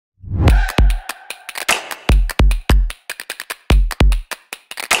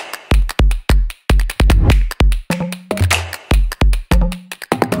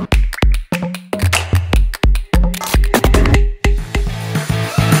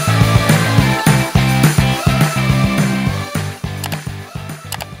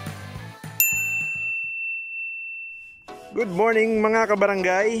Good morning mga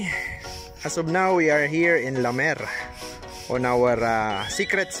kabarangay. As of now, we are here in Lamer on our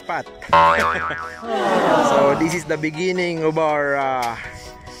secret spot. So this is the beginning of our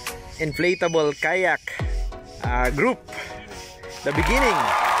inflatable kayak group. The beginning,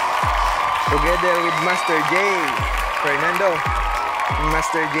 together with Master J, Fernando, and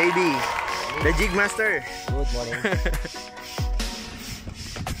Master JB, the Jig Master. Good morning.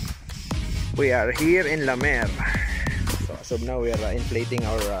 We are here in Lamer. So as of now, we are inflating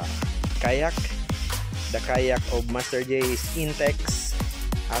our kayak. The kayak of Master J is Intex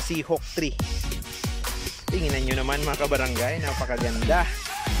Seahawk 3. Tingnan nyo naman mga kabarangay, napakaganda.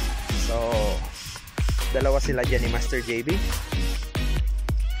 So dalawa sila dyan ni Master JB.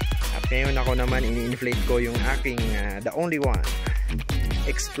 At ngayon ako naman ini-inflate ko yung aking the only one,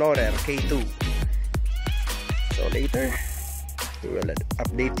 Explorer K2. So later we will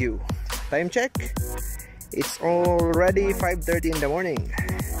update you. Time check, it's already 5:30 in the morning.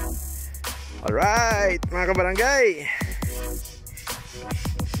 Alright mga kabarangay,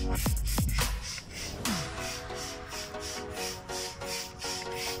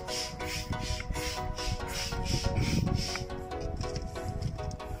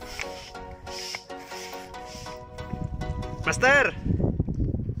 Master,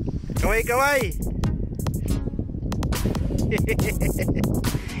 kaway-kaway.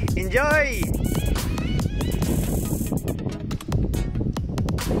 Enjoy.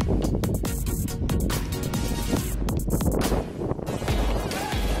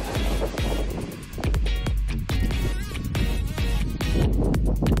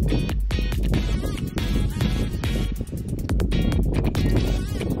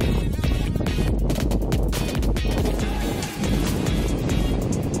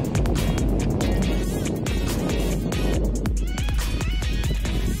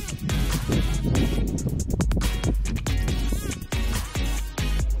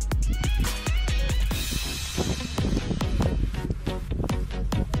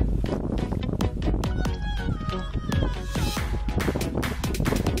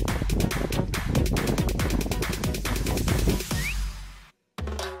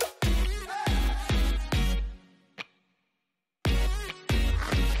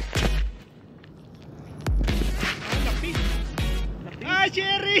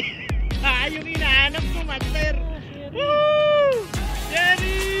 Cherry! Yung hinahanap ko, Master! Woo!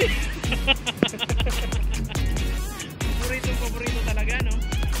 Cherry! Paborito talaga, no?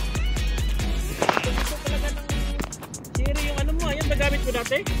 Gusto talaga ng cherry yung ano mo. Yan, nagamit ko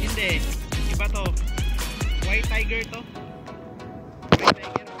dati? Hindi. Iba to. White Tiger to. White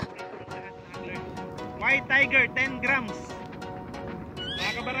Tiger. White Tiger, 10 grams.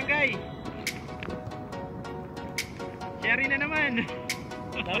 Mga kabarangay. Cherry na naman.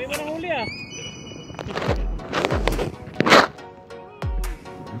 Dami mo ng huli ah.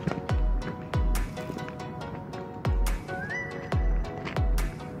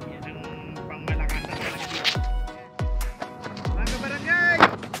 Yan ang pangmalakasan talaga dito. Mga kabarangay,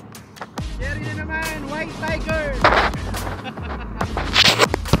 cherry na naman, White Tiger.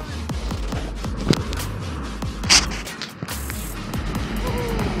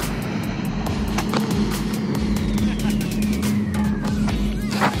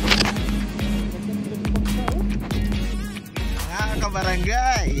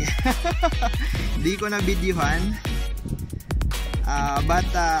 Barangay. Di ko na videohan, but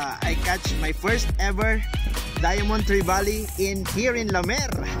I catch my first ever Diamond Trevally here in Lamer.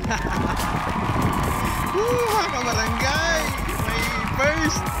 Mga barangay, my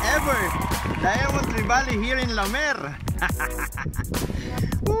first ever Diamond Trevally here in Lamer.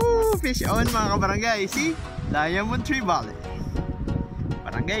 Fish on mga kabarangay. See, Diamond Trevally,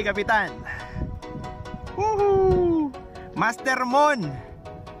 Barangay Kapitan. Woohoo! Master Mon,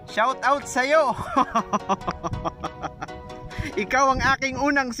 shout out sa'yo. Ikaw ang aking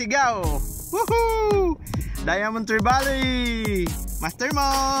unang sigaw. Woohoo! Diamond Trevally, Master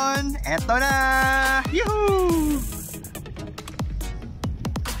Mon, eto na. Yuhuu!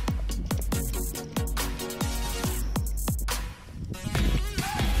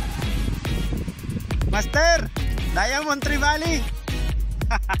 Master, Diamond Trevally.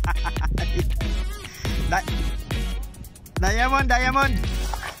 Diamond.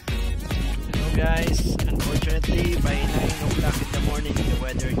 Hello guys, unfortunately by 9 o'clock in the morning the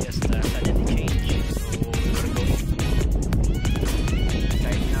weather just suddenly changed, so we're going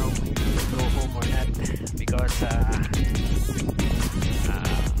right now if we go home or not, because I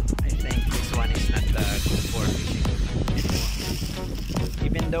think this one is not good for fishing.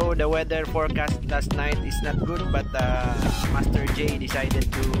 Even though the weather forecast last night is not good, but Master J decided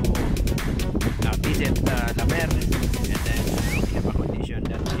to visit La Mer, and then we have a condition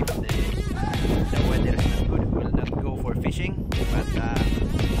that if the weather is not good, we will not go for fishing, but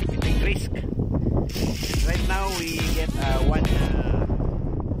we take risk. Right now we get one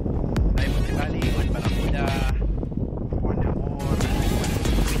Diamond Trevally, one Barracuda, one Hamor, one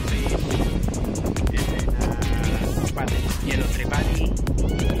Queenfish, and then spotted yellow Trevally,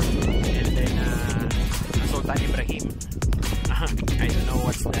 and then Sultan Ibrahim. I don't know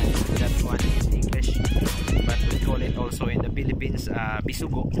what's that one in English, but we call it also in the Philippines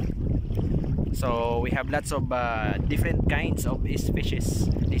bisugo. So we have lots of different kinds of fishes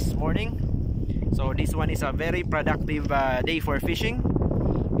this morning. So this one is a very productive day for fishing,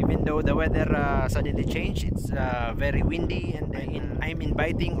 even though the weather suddenly changed. It's very windy, and I'm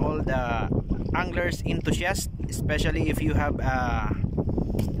inviting all the anglers enthusiasts, especially if you have a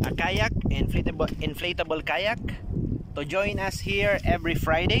kayak, inflatable kayak, to join us here every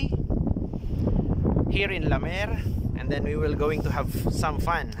Friday here in La Mer, and then we will going to have some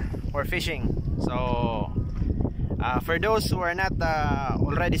fun for fishing. So for those who are not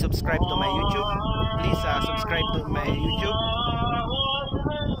already subscribed to my YouTube, please subscribe to my YouTube.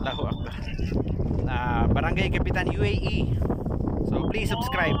 Allahu Akbar. Barangay Kapitan UAE. So please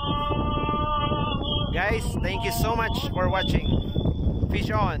subscribe. Guys, thank you so much for watching. Fish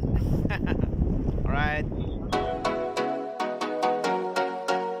on. Alright.